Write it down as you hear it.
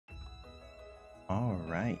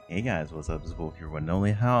Alright, hey guys, what's up? This is Wolf here, one and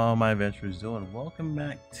only. How are my adventurers doing? Welcome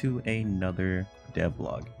back to another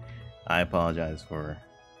devlog. I apologize for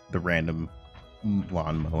the random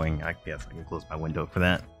lawn mowing. I guess I can close my window for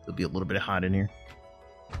that. It'll be a little bit hot in here.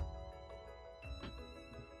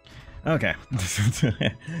 Okay.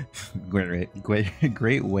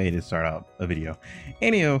 great way to start out a video.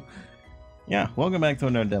 Anywho, yeah, welcome back to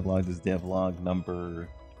another devlog. This is devlog number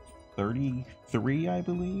 33, I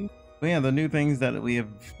believe. But yeah, the new things that we have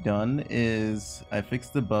done is I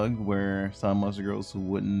fixed the bug where some monster girls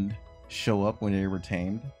wouldn't show up when they were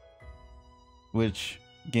tamed, which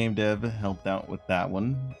game dev helped out with that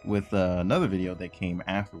one with another video that came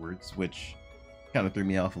afterwards, which kind of threw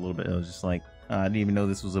me off a little bit. It was just like, I didn't even know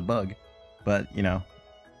this was a bug, but you know,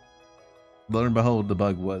 lo and behold, the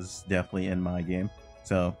bug was definitely in my game.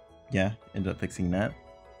 So yeah, ended up fixing that.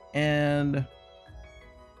 And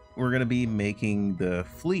we're going to be making the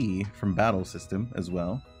flee from battle system as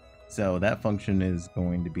well. So that function is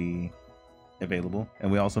going to be available.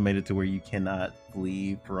 And we also made it to where you cannot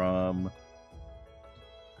flee from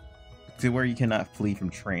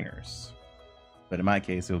trainers. But in my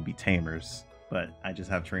case, it would be tamers. But I just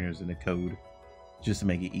have trainers in the code just to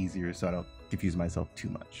make it easier so I don't confuse myself too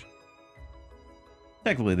much.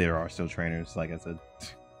 Technically, there are still trainers, like I said.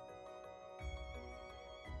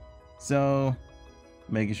 So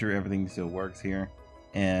making sure everything still works here,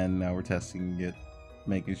 and now we're testing it,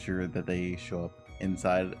 making sure that they show up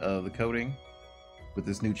inside of the coding with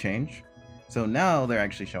this new change. So now they're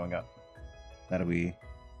actually showing up. That we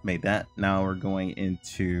made that. Now we're going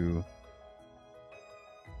into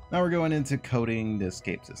coding the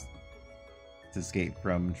escape system to escape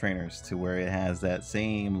from trainers, to where it has that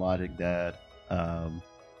same logic that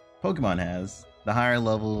Pokemon has. The higher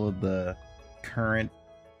level of the current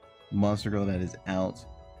monster girl that is out,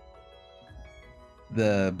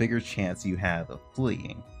 the bigger chance you have of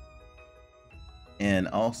fleeing. And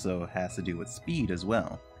also has to do with speed as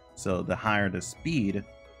well. So the higher the speed,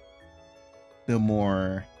 the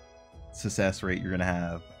more success rate you're gonna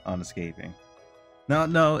have on escaping.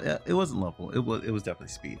 No, it wasn't level. It was definitely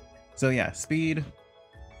speed. So yeah, speed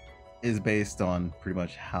is based on pretty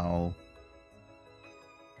much how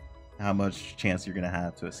much chance you're gonna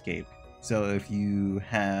have to escape. So if you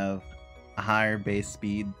have a higher base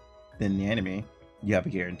speed than the enemy, you have a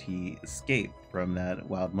guaranteed escape from that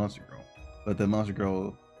wild monster girl. But the monster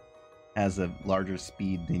girl has a larger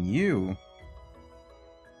speed than you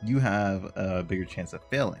have a bigger chance of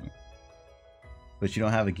failing. But you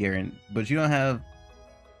don't have a guarantee. But you don't have,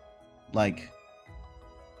 like,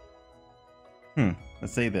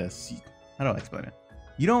 let's say this. How do I explain it?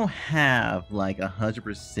 You don't have like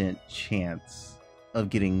 100% chance of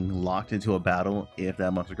getting locked into a battle if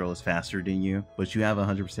that monster girl is faster than you, but you have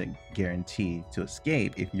 100% guarantee to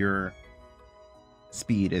escape if your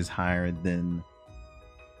speed is higher than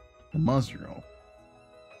the monster girl.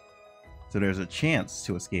 So there's a chance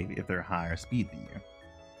to escape if they're higher speed than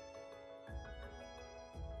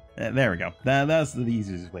you. There we go. That's the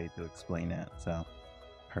easiest way to explain that. So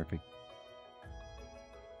perfect.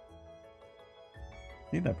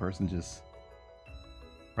 I think that person just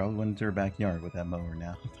probably went into her backyard with that mower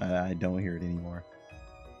now. I don't hear it anymore.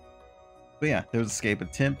 But yeah, there was escape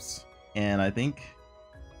attempts, and I think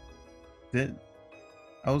that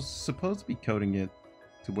I was supposed to be coding it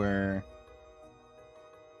to where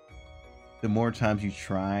the more times you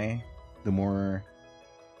try, the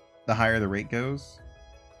higher the rate goes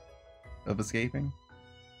of escaping.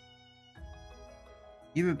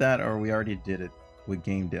 Either that, or we already did it with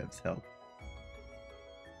game dev's help.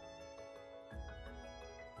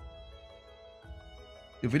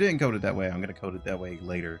 If we didn't code it that way, I'm going to code it that way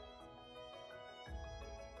later.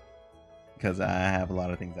 Because I have a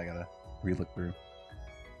lot of things I got to re-look through.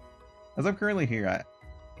 As I'm currently here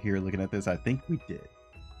looking at this, I think we did.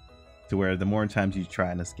 To where the more times you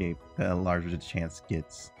try and escape, the larger the chance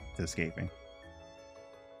gets to escaping.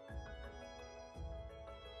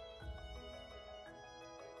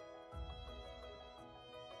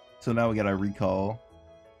 So now we got to recall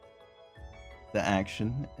the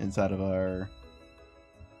action inside of our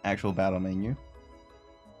actual battle menu.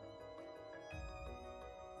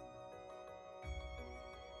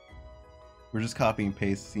 We're just copying and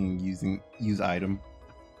pasting using use item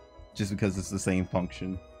just because it's the same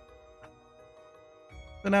function.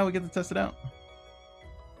 So now we get to test it out.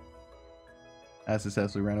 I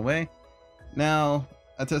successfully ran away. Now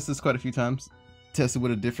I tested this quite a few times. Tested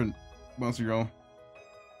with a different monster girl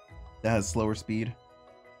that has slower speed.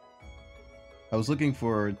 I was looking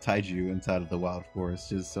for Taiju inside of the wild forest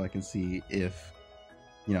just so I can see if,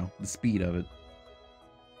 you know, the speed of it.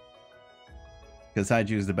 because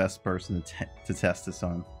Saiju is the best person to test this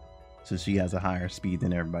on, so she has a higher speed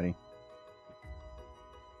than everybody.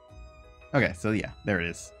 Okay, so yeah, there it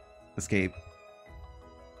is. Escape.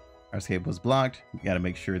 Our escape was blocked. We got to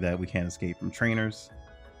make sure that we can't escape from trainers.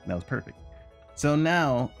 That was perfect. So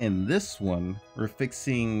now in this one, we're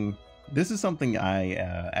fixing. This is something I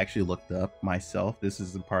actually looked up myself. This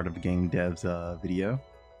is a part of Game Dev's video.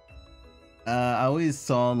 I always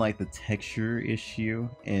saw like the texture issue,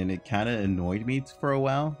 and it kind of annoyed me for a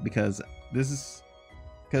while because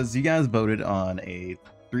you guys voted on a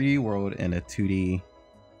 3D world and a 2D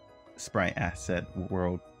sprite asset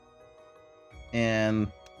world.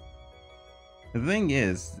 And the thing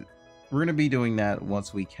is, we're going to be doing that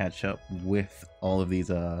once we catch up with all of these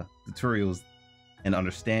tutorials and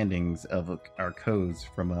understandings of our codes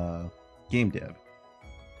from Game Dev.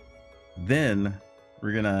 Then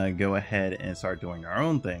we're gonna go ahead and start doing our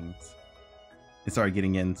own things and start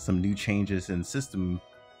getting in some new changes and system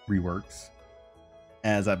reworks,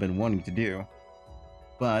 as I've been wanting to do.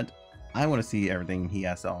 But I want to see everything he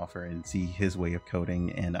has to offer and see his way of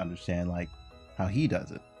coding and understand like how he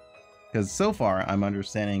does it, because so far I'm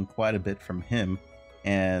understanding quite a bit from him,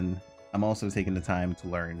 and I'm also taking the time to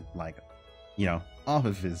learn, like, you know, off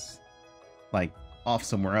of his, like, off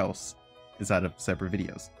somewhere else inside of separate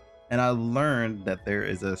videos. And I learned that there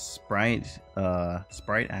is a sprite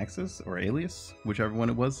axis or alias, whichever one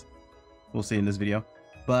it was, we'll see in this video,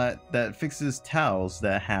 but that fixes tiles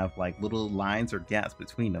that have like little lines or gaps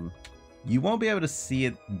between them. You won't be able to see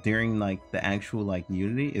it during like the actual like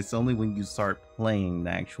Unity. It's only when you start playing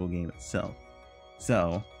the actual game itself.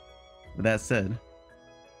 So with that said,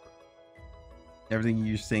 everything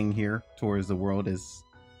you're seeing here towards the world is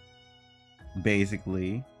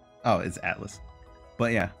basically, oh, it's Atlas.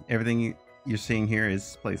 But yeah, everything you're seeing here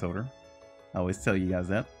is placeholder. I always tell you guys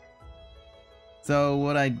that. So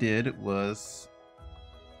what I did was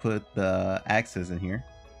put the axes in here.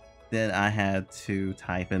 Then I had to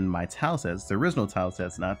type in my tilesets, the original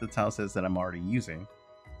tilesets, not the tilesets that I'm already using.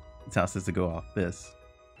 The tilesets to go off this.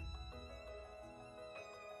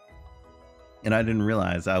 And I didn't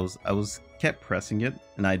realize I was kept pressing it,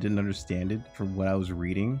 and I didn't understand it from what I was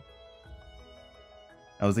reading.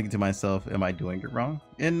 I was thinking to myself, am I doing it wrong?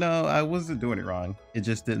 And no, I wasn't doing it wrong. It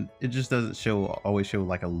just doesn't always show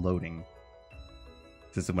like a loading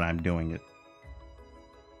system when I'm doing it.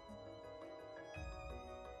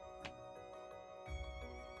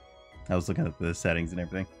 I was looking at the settings and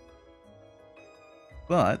everything.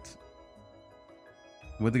 But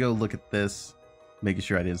went to go look at this, making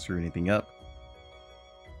sure I didn't screw anything up.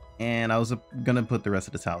 And I was gonna put the rest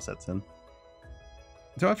of the tile sets in.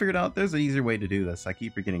 So I figured out there's an easier way to do this. I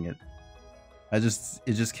keep forgetting it. It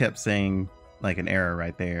just kept saying like an error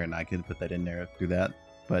right there, and I could put that in there through that,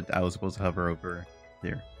 but I was supposed to hover over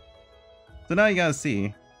there. So now you guys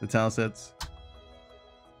see the tile sets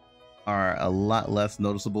are a lot less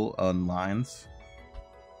noticeable on lines.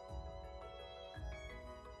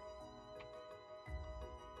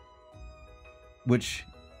 Which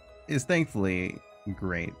is thankfully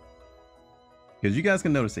great, because you guys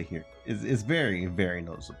can notice it here. It's very, very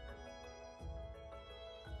noticeable.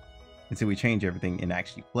 Until we change everything and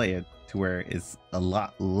actually play it to where it's a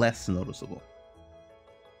lot less noticeable.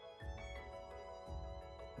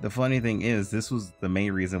 The funny thing is, this was the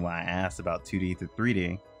main reason why I asked about 2D to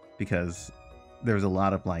 3D, because there was a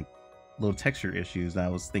lot of like little texture issues. And I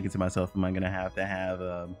was thinking to myself, am I gonna have to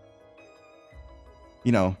have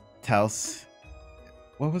you know, Taos,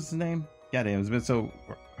 what was his name? God damn, it's been so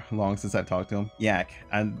long since I've talked to him. Yak.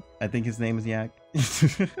 I think his name is Yak.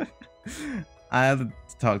 I have to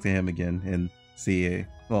talk to him again and see,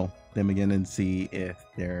 well, them again and see if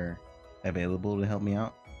they're available to help me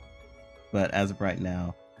out. But as of right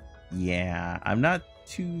now, yeah, I'm not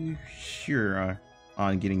too sure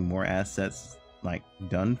on getting more assets like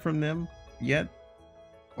done from them yet.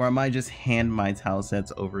 Or I might just hand my tile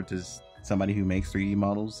sets over to somebody who makes 3D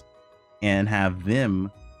models and have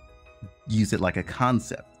them use it like a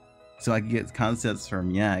concept. So I can get concepts from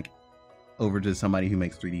Yak over to somebody who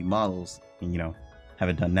makes 3D models and, you know, have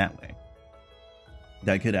it done that way.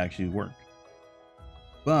 That could actually work.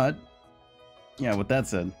 But yeah, with that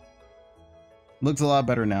said, looks a lot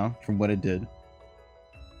better now from what it did.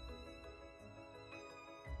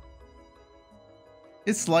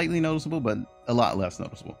 It's slightly noticeable, but a lot less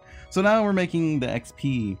noticeable. So now we're making the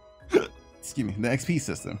XP, excuse me, the XP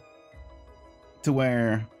system to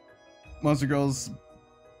where Monster Girls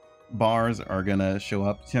bars are gonna show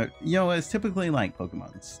up. You know, it's typically like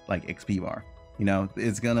Pokemon's like XP bar. You know,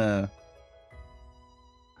 it's gonna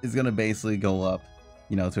basically go up,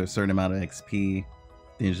 you know, to a certain amount of XP.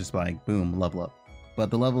 Then it's just like boom, level up. But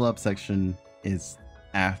the level up section is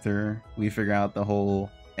after we figure out the whole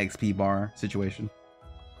XP bar situation.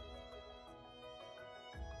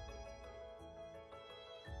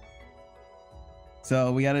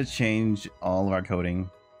 So we got to change all of our coding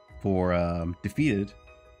for defeated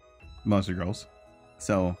monster girls.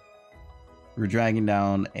 So we're dragging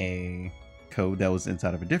down a code that was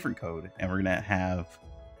inside of a different code, and we're gonna have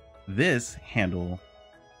this handle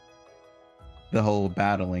the whole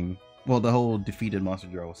battling, well, the whole defeated monster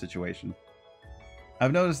girl situation.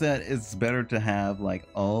 I've noticed that it's better to have like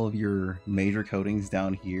all of your major codings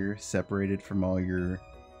down here separated from all your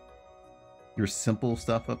simple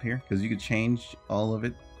stuff up here, because you could change all of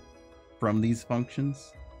it from these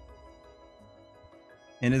functions,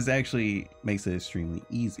 and it actually makes it extremely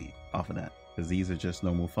easy off of that, because these are just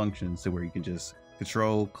normal functions, so where you can just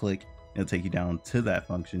control click and it'll take you down to that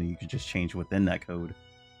function, and you can just change within that code,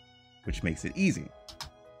 which makes it easy.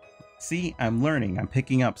 See, I'm learning, I'm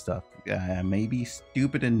picking up stuff. I may be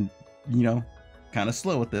stupid and, you know, kind of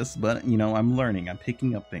slow with this, but, you know, I'm learning, I'm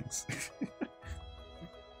picking up things.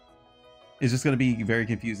 It's just going to be very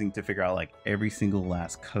confusing to figure out like every single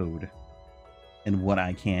last code and what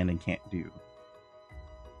I can and can't do.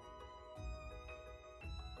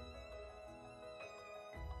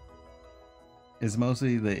 It's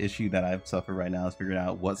mostly the issue that I've suffered right now is figuring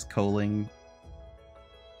out what's culling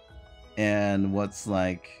and what's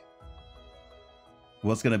like,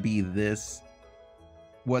 what's going to be this.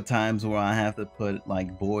 What times will I have to put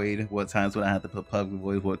like void? What times would I have to put public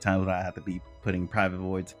voids? What times would I have to be putting private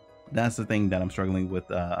voids? That's the thing that I'm struggling with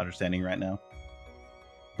understanding right now.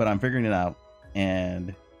 But I'm figuring it out,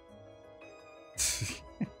 and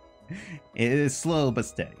it is slow but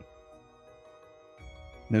steady.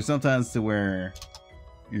 There's sometimes to where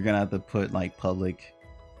you're gonna have to put like public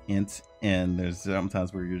int, and there's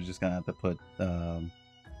sometimes where you're just gonna have to put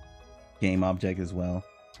game object as well.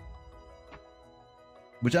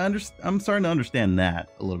 Which I'm starting to understand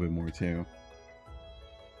that a little bit more too.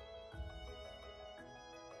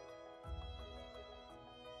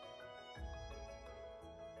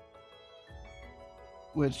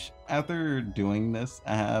 Which, after doing this,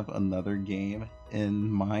 I have another game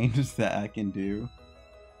in mind that I can do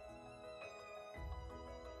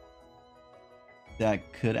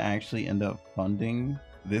that could actually end up funding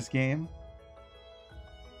this game.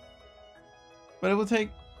 But it will take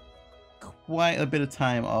quite a bit of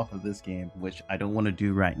time off of this game, which I don't want to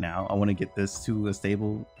do right now. I want to get this to a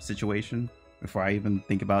stable situation before I even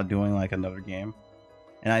think about doing like another game.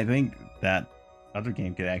 And I think that other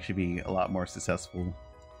game could actually be a lot more successful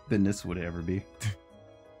than this would ever be.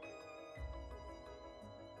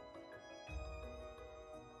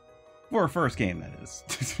 For a first game, that is.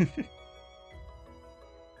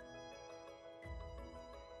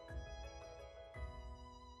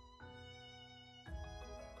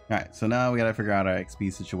 Alright, so now we gotta figure out our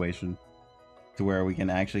XP situation to where we can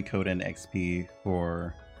actually code in XP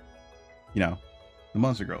for, you know, the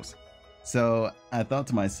monster girls. So I thought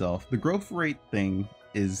to myself, the growth rate thing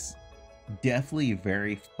is definitely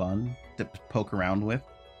very fun to poke around with,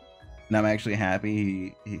 and I'm actually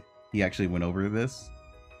happy he actually went over this,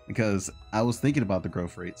 because I was thinking about the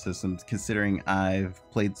growth rate systems, considering I've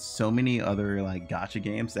played so many other like gacha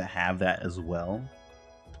games that have that as well,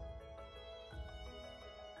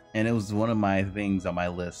 and it was one of my things on my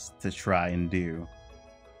list to try and do,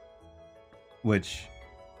 which,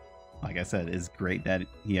 like I said, is great that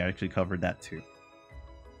he actually covered that too.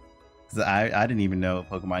 Because I didn't even know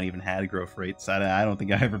Pokemon even had growth rates. I don't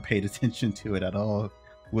think I ever paid attention to it at all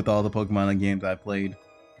with all the Pokemon games I played.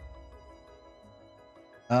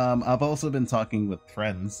 I've also been talking with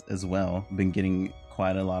friends as well. Been getting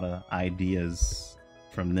quite a lot of ideas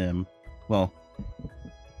from them. Well,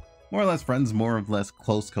 more or less friends, more or less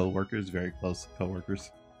close co-workers, very close co-workers.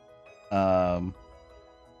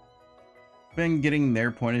 Been getting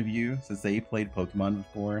their point of view since they played Pokemon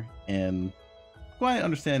before and quite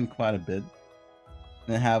understand quite a bit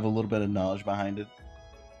and have a little bit of knowledge behind it.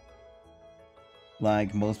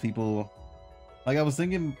 Like most people, like I was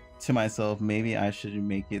thinking to myself, maybe I should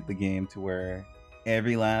make it the game to where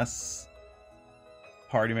every last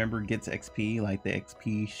party member gets XP, like the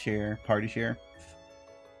XP share, party share.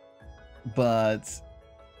 But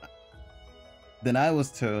then I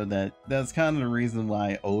was told that that's kind of the reason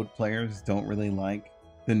why old players don't really like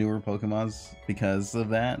the newer Pokemons, because of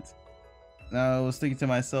that. Now I was thinking to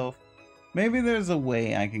myself, maybe there's a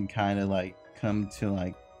way I can kind of like come to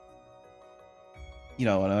like, you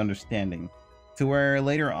know, an understanding to where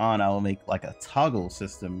later on I will make like a toggle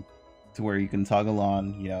system to where you can toggle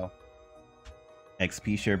on, you know,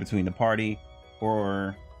 XP share between the party,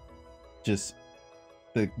 or just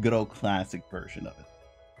the good old classic version of it.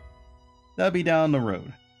 that'll be down the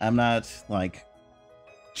road. I'm not like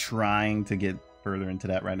trying to get further into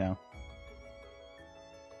that right now.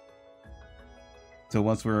 So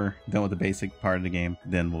once we're done with the basic part of the game,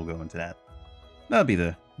 then we'll go into that. That'll be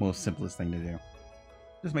the most simplest thing to do.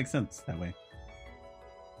 Just makes sense that way.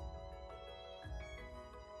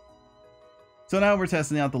 So now we're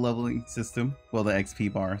testing out the leveling system. Well, the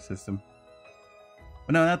XP bar system.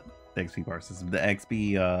 But no, not the XP bar system. The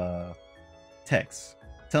XP text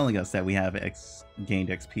telling us that we have gained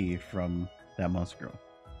XP from that monster girl.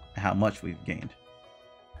 How much we've gained.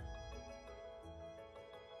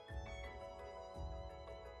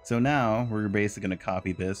 So now we're basically going to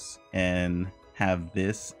copy this and have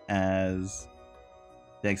this as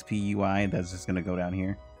the XP UI that's just going to go down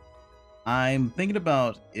here. I'm thinking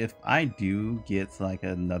about if I do get like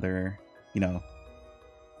another, you know,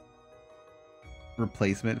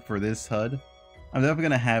 replacement for this HUD, I'm definitely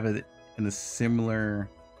going to have it in a similar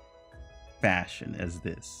fashion as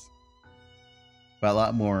this, but a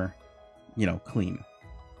lot more, you know, clean,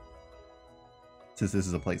 since this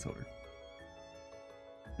is a placeholder.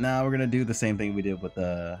 Now we're going to do the same thing we did with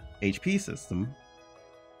the HP system,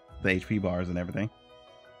 the HP bars and everything.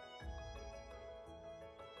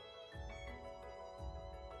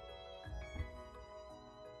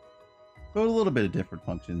 But a little bit of different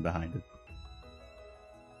function behind it.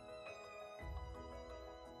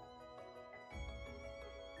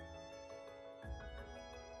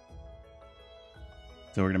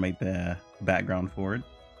 So we're going to make the background for it.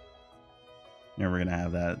 And we're going to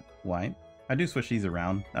have that white. I do switch these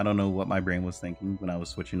around. I don't know what my brain was thinking when I was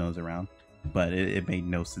switching those around, but it made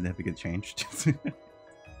no significant change.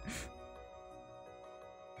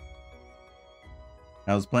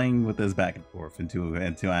 I was playing with this back and forth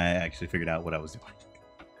until I actually figured out what I was doing.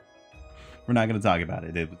 We're not going to talk about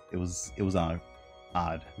it. It was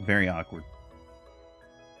odd, very awkward.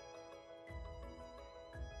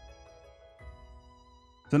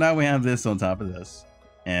 So now we have this on top of this,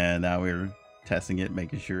 and now we're testing it,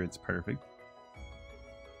 making sure it's perfect.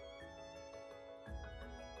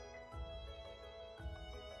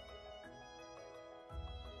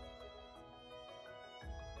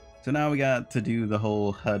 So now we got to do the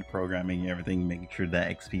whole HUD programming and everything, making sure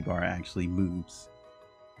that XP bar actually moves.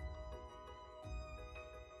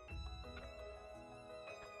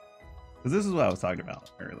 Because this is what I was talking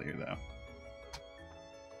about earlier, though.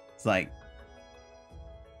 It's like,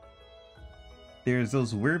 there's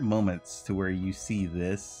those weird moments to where you see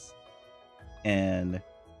this, and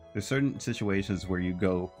there's certain situations where you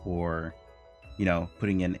go for, you know,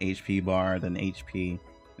 putting in HP bar, then HP.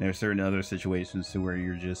 There are certain other situations to where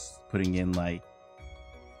you're just putting in like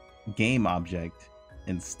game object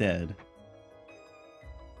instead.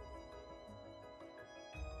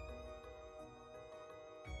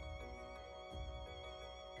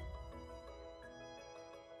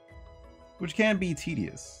 Which can be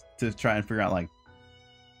tedious to try and figure out like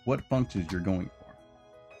what functions you're going for.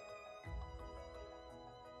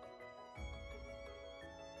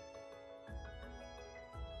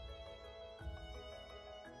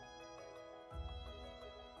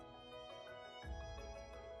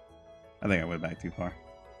 I think I went back too far.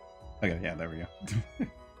 Okay, yeah, there we go.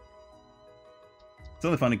 It's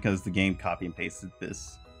only funny because the game copy and pasted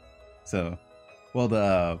this. So, well,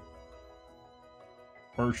 the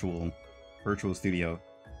virtual studio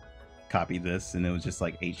copied this, and it was just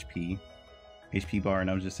like HP bar,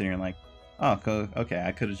 and I was just sitting here like, oh, okay,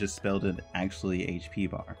 I could have just spelled it actually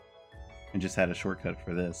HP bar, and just had a shortcut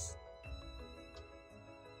for this.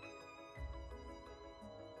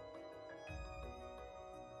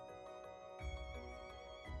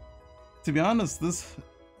 To be honest, this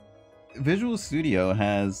Visual Studio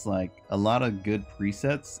has like a lot of good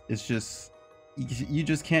presets. It's just, you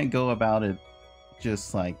just can't go about it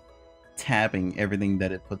just like tabbing everything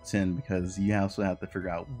that it puts in, because you also have to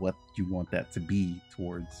figure out what you want that to be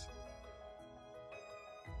towards.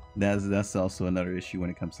 That's also another issue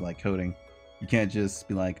when it comes to like coding. You can't just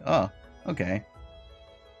be like, oh, okay,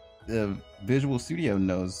 the Visual Studio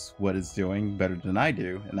knows what it's doing better than I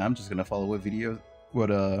do, and I'm just gonna follow what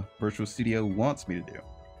Virtual Studio wants me to do.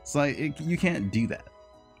 It's like you can't do that,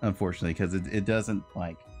 unfortunately, because it doesn't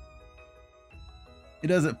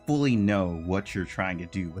fully know what you're trying to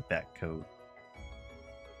do with that code.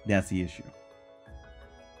 That's the issue.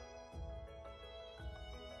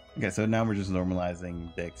 Okay, so now we're just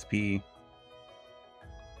normalizing the XP.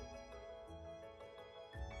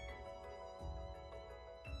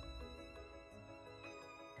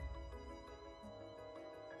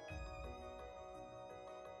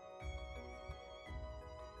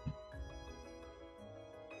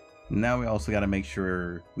 Now we also got to make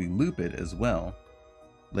sure we loop it as well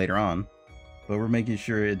later on, but we're making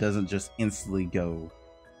sure it doesn't just instantly go.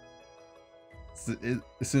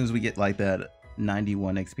 As soon as we get like that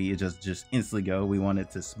 91 XP, it just instantly go. We want it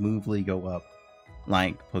to smoothly go up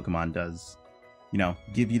like Pokemon does. You know,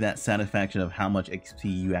 give you that satisfaction of how much XP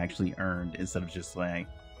you actually earned instead of just like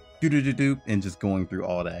doop and just going through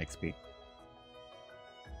all the XP.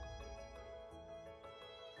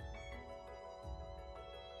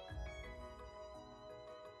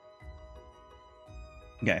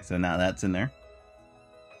 Okay, so now that's in there.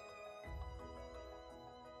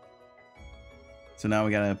 So now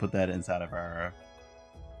we gotta put that inside of our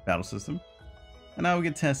battle system. And now we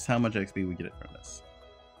can test how much XP we get it from this.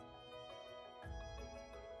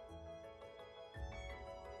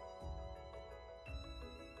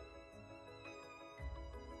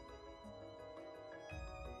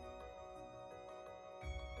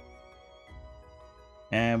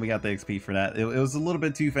 And we got the XP for that. It was a little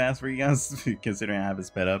bit too fast for you guys, considering I have it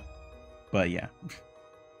sped up. But yeah,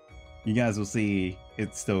 you guys will see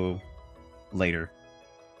it's still later.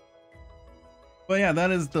 But yeah,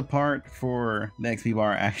 that is the part for the XP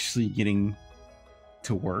bar actually getting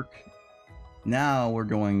to work. Now we're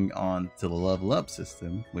going on to the level up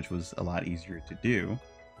system, which was a lot easier to do.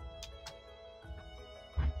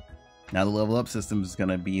 Now the level up system is going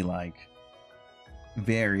to be like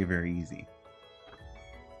very, very easy.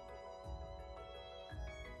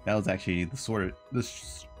 That was actually the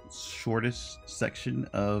shortest section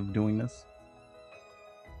of doing this.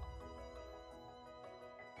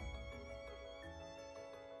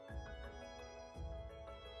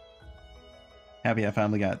 Happy I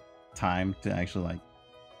finally got time to actually like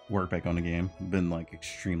work back on the game. I've been like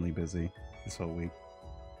extremely busy this whole week.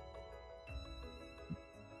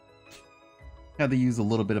 Had to use a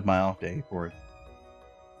little bit of my off day for it.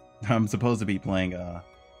 I'm supposed to be playing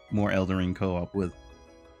more Elden Ring co-op with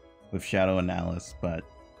Shadow and Alice, but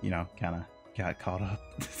you know, kind of got caught up.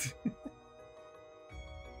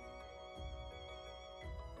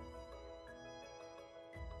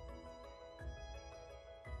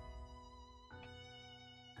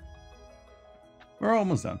 We're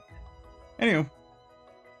almost done. Anyway,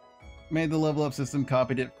 made the level up system,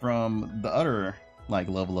 copied it from the other like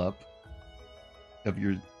level up of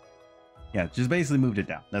your, yeah, just basically moved it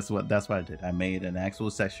down. That's what I did. I made an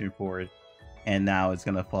actual section for it, and now it's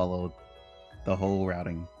gonna follow the whole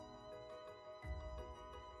routing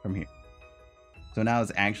from here. So now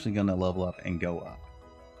it's actually gonna level up and go up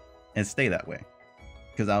and stay that way,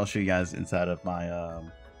 because I'll show you guys inside of my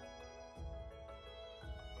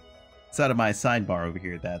sidebar over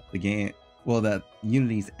here that the game, well, that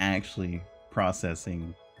Unity's actually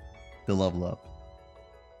processing the level up,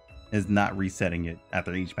 is not resetting it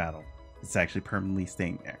after each battle. It's actually permanently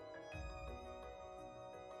staying there.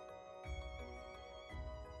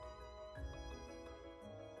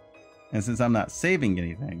 And since I'm not saving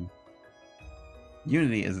anything,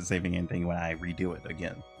 Unity isn't saving anything when I redo it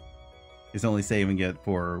again. It's only saving it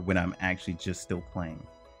for when I'm actually just still playing.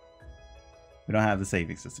 We don't have the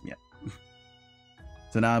saving system yet.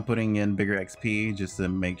 So now I'm putting in bigger XP just to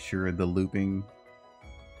make sure the looping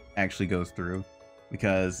actually goes through.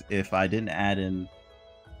 Because if I didn't add in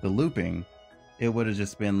the looping, it would have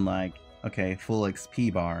just been like, okay, full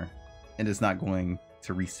XP bar, and it's not going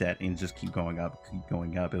to reset and just keep going up, keep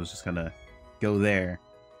going up. It was just gonna go there,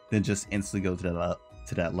 then just instantly go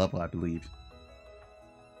to that level, I believe.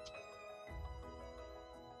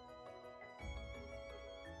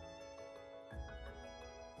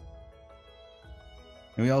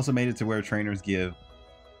 And we also made it to where trainers give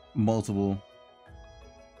more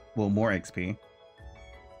XP.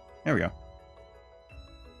 There we go.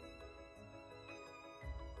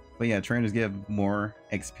 But yeah, trainers give more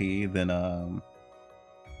XP than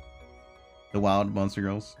the wild monster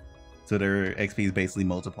girls. So their XP is basically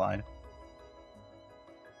multiplied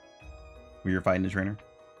when you're fighting the trainer.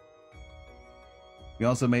 We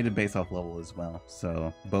also made it based off level as well.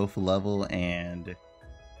 So both level and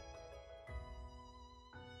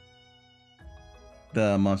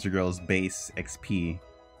the monster girl's base XP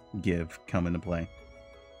give come into play.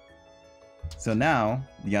 So now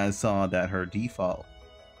you guys saw that her default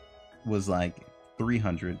was like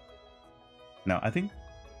 300. No, I think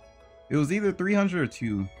it was either 300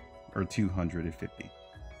 or 250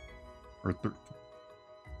 or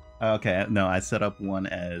okay, no, I set up one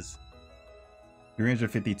as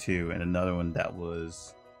 352 and another one that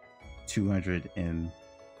was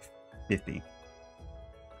 250.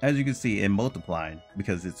 As you can see, it multiplied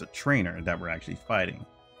because it's a trainer that we're actually fighting.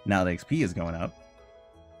 Now the XP is going up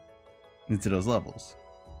into those levels.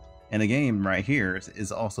 And the game right here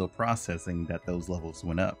is also processing that those levels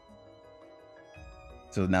went up.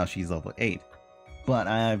 So now she's level 8. but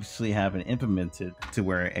I actually haven't implemented to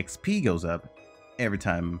where XP goes up every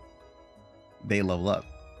time they level up.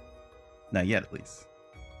 Not yet, at least.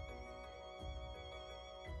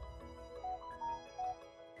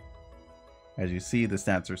 As you see, the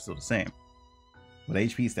stats are still the same, but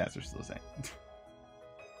HP stats are still the same.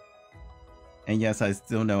 And yes, I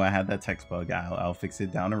still know I had that text bug. I'll fix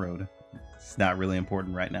it down the road. It's not really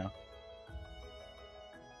important right now.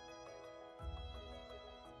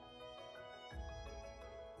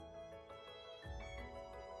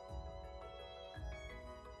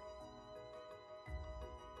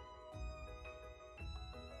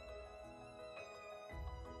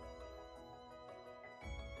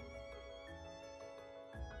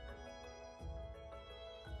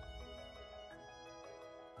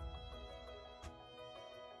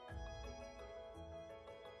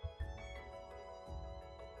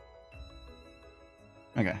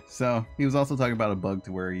 Okay, so he was also talking about a bug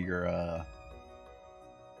to where your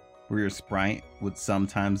sprite would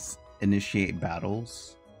sometimes initiate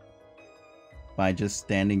battles by just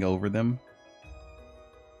standing over them.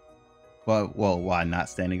 Well, why not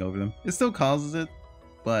standing over them? It still causes it,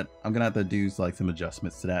 but I'm gonna have to do like some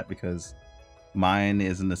adjustments to that because mine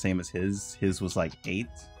isn't the same as his. His was like 8.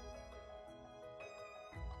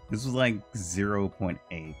 This was like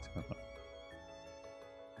 0.8.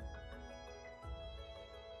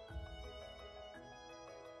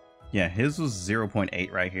 Yeah, his was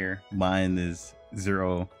 0.8 right here. Mine is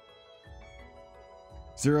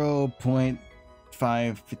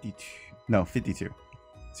 0.552. No, 52.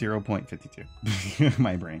 0.52.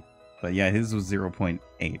 My brain. But yeah, his was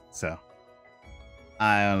 0.8. So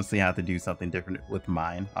I honestly have to do something different with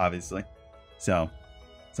mine, obviously. So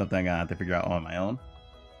something I'm gonna have to figure out on my own.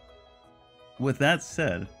 With that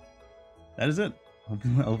said, that is it.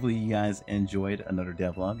 Hopefully you guys enjoyed another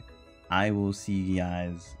devlog. I will see you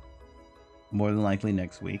guys more than likely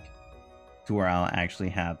next week, to where I'll actually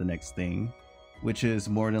have the next thing, which is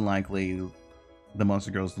more than likely the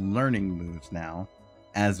Monster Girls learning moves now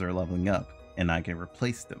as they're leveling up, and I can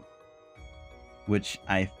replace them, which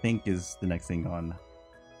I think is the next thing on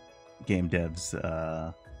Game Dev's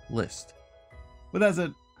list. But that's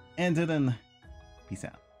it, and then peace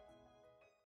out.